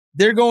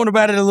they're going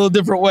about it a little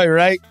different way,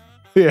 right?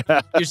 Yeah.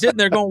 You're sitting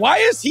there going, why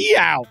is he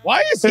out?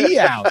 Why is he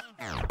out?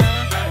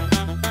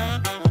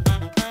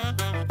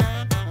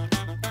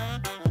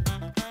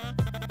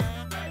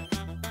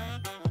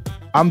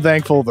 I'm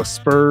thankful the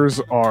Spurs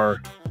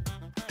are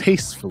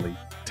tastefully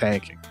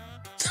tanking.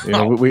 You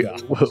know, we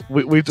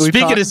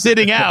Speaking of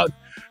sitting out,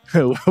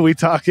 we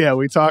talked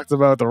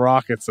about the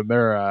Rockets and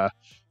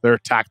their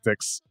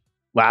tactics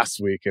last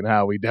week and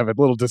how we have a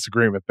little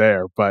disagreement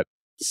there. But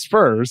the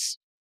Spurs,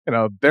 you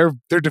know,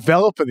 they're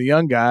developing the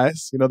young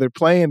guys. You know, they're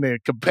playing a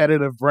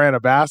competitive brand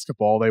of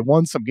basketball. They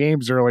won some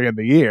games early in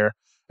the year,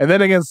 and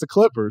then against the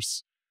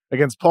Clippers,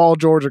 against Paul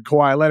George and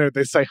Kawhi Leonard,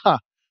 they say,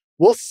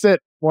 we'll sit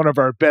one of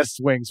our best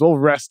wings. We'll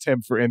rest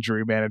him for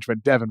injury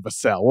management, Devin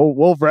Vassell.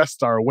 We'll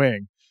rest our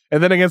wing.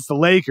 And then against the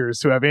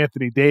Lakers, who have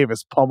Anthony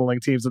Davis pummeling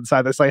teams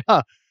inside, they say,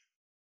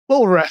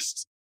 we'll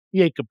rest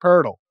Jakob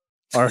Poeltl,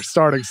 our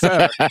starting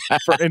center,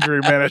 for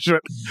injury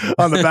management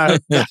on the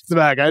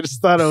back-to-back. I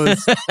just thought it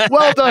was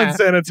well done,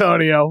 San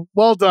Antonio.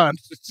 Well done.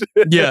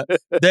 Yeah,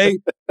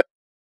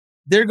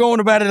 they're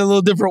going about it a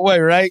little different way,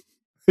 right?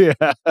 Yeah.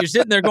 You're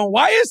sitting there going,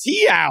 why is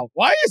he out?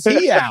 Why is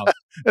he out?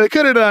 They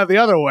could have done it the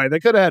other way. They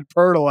could have had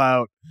Poeltl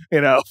out,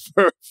 you know,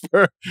 for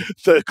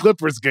the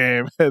Clippers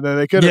game, and then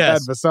they could have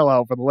had Vassell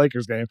out for the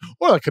Lakers game,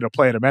 or they could have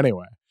played him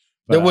anyway.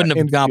 They wouldn't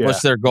have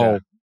accomplished their goal. Yeah,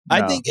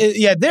 I think,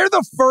 they're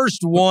the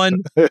first one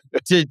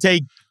to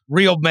take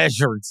real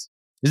measures.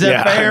 Is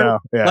that fair?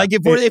 Yeah. Like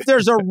if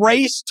there's a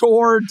race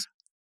towards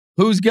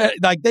who's got,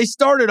 like they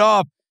started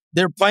off,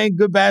 they're playing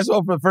good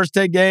basketball for the first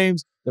 10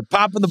 games. They're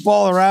popping the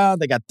ball around.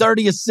 They got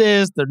 30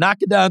 assists. They're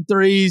knocking down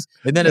threes.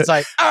 And then it's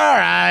like, all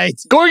right.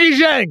 Gorgie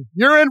Zhang,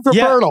 you're in for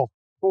Poeltl.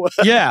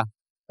 Yeah.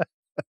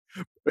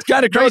 It's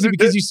kind of crazy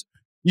because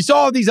you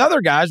saw these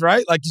other guys,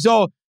 right? Like you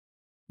saw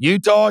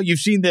Utah. You've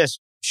seen this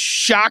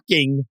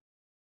shocking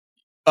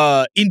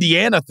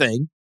Indiana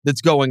thing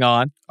that's going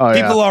on. Oh,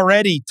 People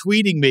already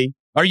tweeting me,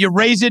 are you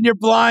raising your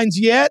blinds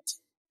yet?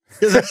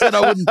 Because I said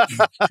I wouldn't.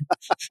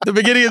 The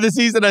beginning of the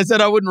season, I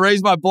said I wouldn't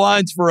raise my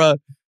blinds for a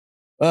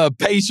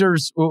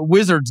Pacers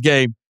Wizards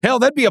game. Hell,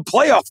 that'd be a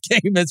playoff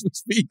game as we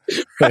speak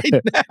right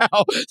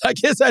now. I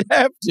guess I'd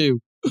have to.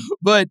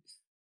 But,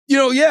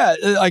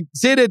 like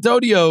San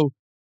Antonio,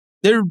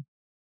 they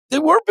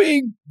were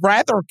being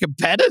rather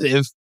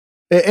competitive.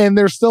 And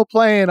they're still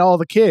playing all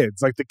the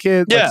kids. Like the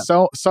kids, yeah.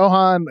 Like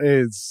Sohan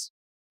is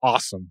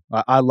awesome.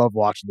 I love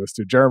watching this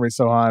too. Jeremy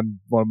Sohan,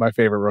 one of my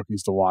favorite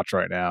rookies to watch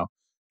right now.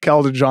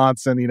 Keldon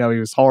Johnson, he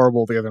was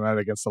horrible the other night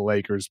against the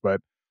Lakers, but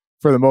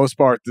for the most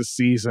part this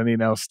season,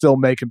 still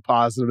making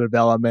positive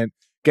development,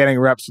 getting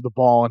reps with the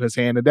ball in his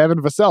hand. And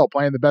Devin Vassell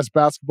playing the best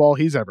basketball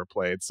he's ever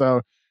played.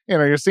 So,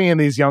 you're seeing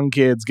these young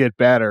kids get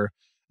better,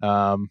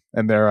 and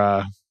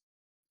they're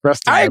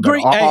resting. I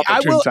agree.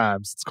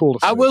 Times. It's cool to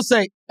see.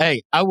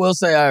 I will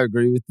say I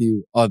agree with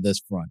you on this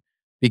front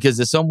because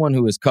as someone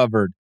who has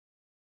covered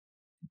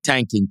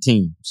tanking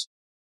teams,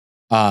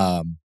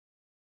 I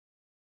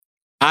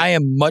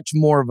am much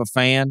more of a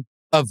fan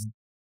of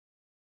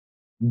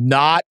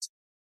not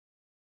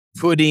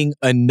putting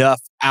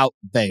enough out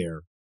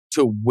there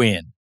to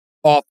win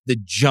off the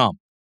jump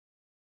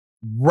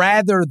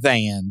rather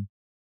than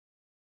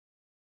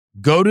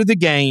go to the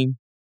game,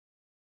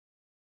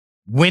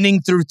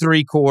 winning through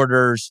 3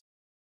 quarters,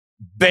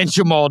 bench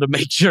them all to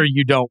make sure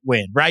you don't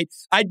win, right?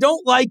 I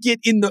don't like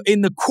it in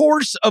the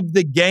course of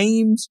the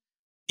games.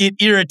 It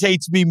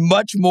irritates me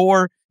much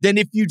more than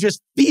if you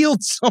just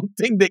field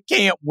something that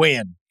can't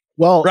win.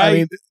 Well, right? I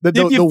mean,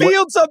 if you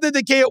field something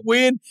that can't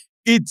win,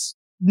 it's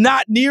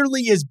not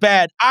nearly as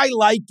bad. I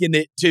liken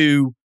it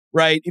to,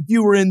 right, if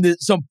you were in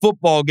some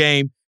football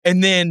game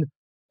and then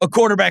a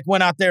quarterback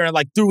went out there and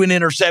threw an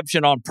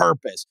interception on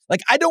purpose.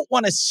 I don't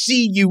want to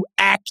see you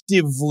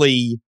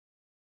actively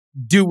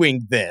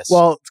doing this.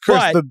 Well,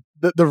 Chris,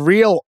 the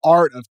real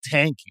art of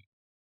tanking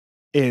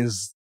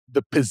is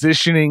the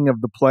positioning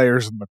of the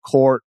players in the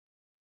court,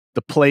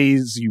 the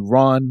plays you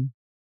run,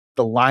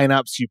 the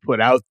lineups you put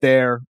out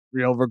there,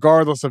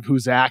 regardless of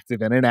who's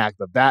active and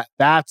inactive.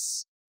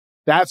 That's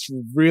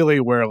really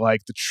where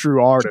the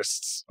true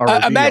artists are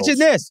revealed.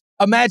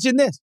 Imagine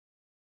this.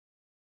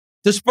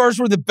 The Spurs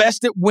were the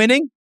best at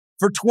winning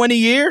for 20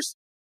 years.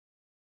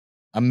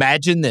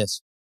 Imagine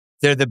this.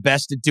 They're the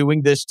best at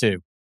doing this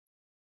too.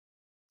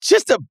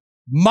 Just a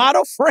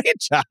model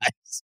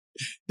franchise.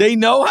 They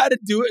know how to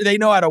do it. They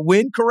know how to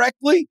win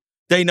correctly.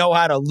 They know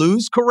how to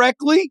lose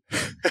correctly.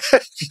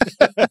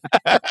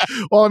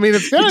 Well, I mean,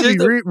 it's going to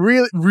be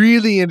really,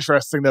 really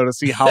interesting, though, to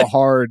see how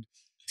hard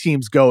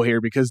teams go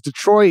here because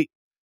Detroit,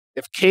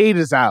 if Cade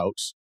is out,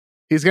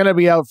 he's going to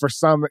be out for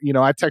some,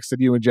 I texted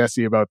you and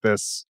Jesse about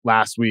this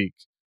last week,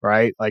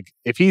 right?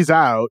 If he's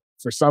out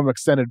for some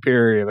extended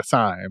period of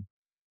time,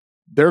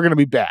 they're going to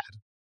be bad,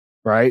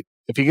 right?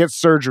 If he gets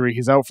surgery,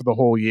 he's out for the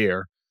whole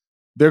year.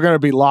 They're going to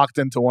be locked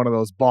into one of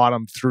those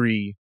bottom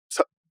 3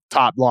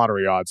 top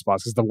lottery odds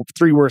spots because the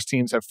 3 worst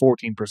teams have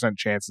 14%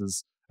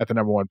 chances at the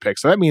number 1 pick.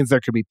 So that means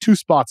there could be 2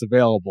 spots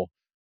available.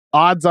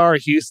 Odds are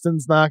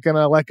Houston's not going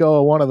to let go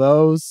of one of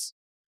those.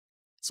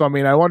 So, I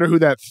mean, I wonder who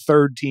that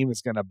third team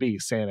is going to be.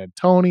 San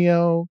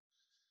Antonio,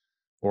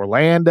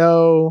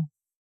 Orlando.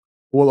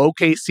 Will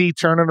OKC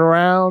turn it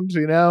around,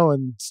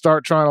 and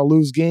start trying to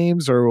lose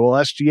games? Or will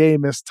SGA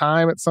miss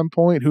time at some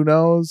point? Who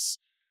knows?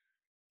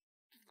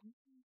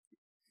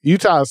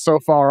 Utah is so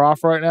far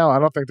off right now. I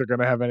don't think they're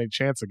going to have any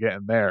chance of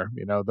getting there.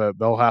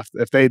 They'll have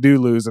to, if they do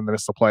lose and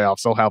miss the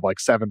playoffs, they'll have like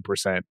 7%,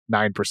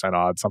 9%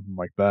 odds, something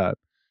like that.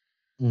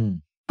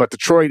 But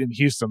Detroit and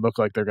Houston look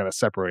like they're going to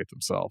separate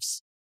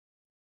themselves.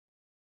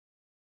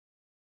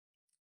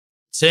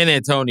 San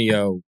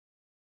Antonio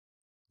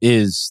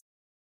is,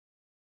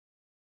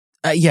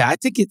 I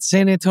think it's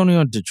San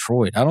Antonio and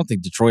Detroit. I don't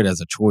think Detroit has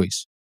a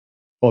choice.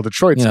 Well,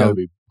 Detroit's going to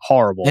be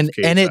horrible.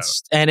 And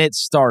it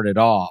started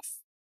off,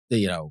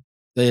 they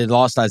had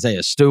lost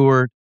Isaiah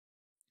Stewart.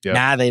 Yep.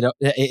 Now they don't.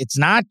 It's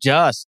not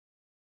just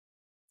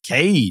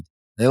Cade.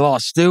 They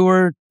lost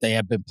Stewart. They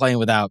have been playing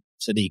without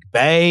Sadiq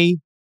Bey.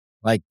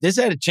 Like, this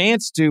had a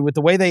chance to, with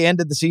the way they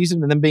ended the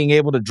season and then being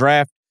able to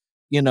draft,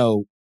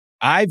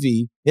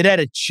 Ivy, it had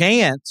a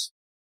chance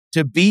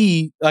to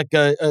be like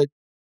a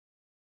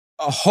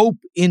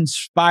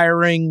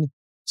hope-inspiring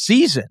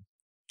season.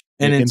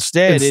 And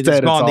instead it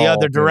has gone the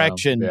other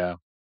direction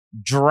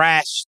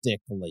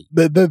drastically.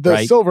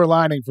 The silver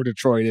lining for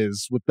Detroit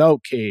is,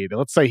 without Cade,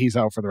 let's say he's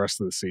out for the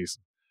rest of the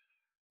season,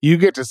 you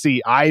get to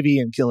see Ivy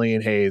and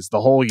Killian Hayes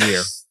the whole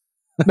year.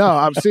 No,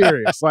 I'm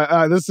serious.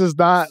 Like, this is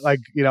not like,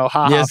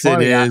 yes,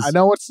 funny. It is. I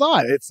know it's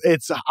not.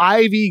 It's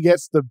Ivy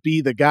gets to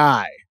be the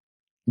guy.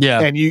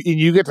 Yeah. And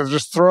you get to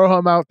just throw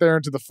him out there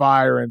into the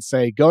fire and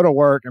say, go to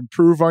work,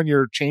 improve on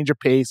your change of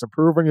pace,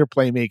 improve on your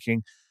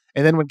playmaking.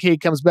 And then when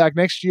Cade comes back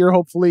next year,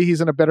 hopefully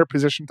he's in a better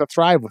position to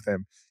thrive with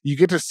him. You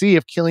get to see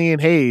if Killian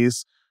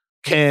Hayes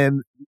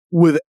can,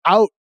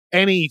 without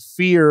any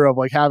fear of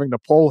like having to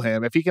pull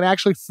him, if he can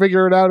actually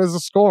figure it out as a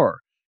scorer.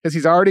 Because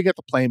he's already got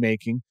the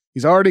playmaking.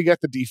 He's already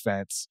got the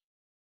defense.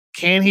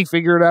 Can he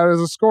figure it out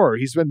as a scorer?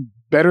 He's been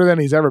better than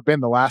he's ever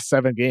been the last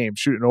 7 games,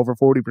 shooting over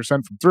 40%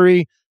 from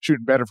 3,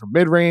 shooting better from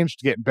mid-range,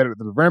 getting better at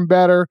the rim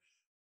better.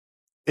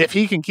 If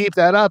he can keep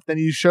that up, then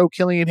you show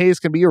Killian Hayes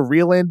can be a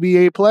real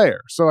NBA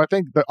player. So I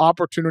think the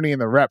opportunity and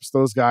the reps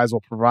those guys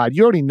will provide,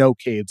 you already know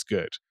Cade's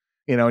good,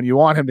 and you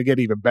want him to get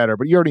even better,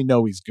 but you already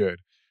know he's good.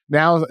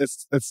 Now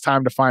it's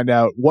time to find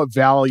out what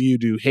value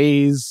do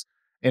Hayes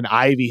and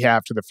Ivy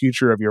have to the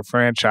future of your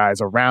franchise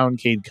around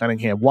Cade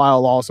Cunningham,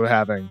 while also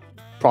having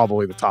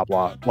probably the top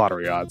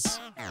lottery odds.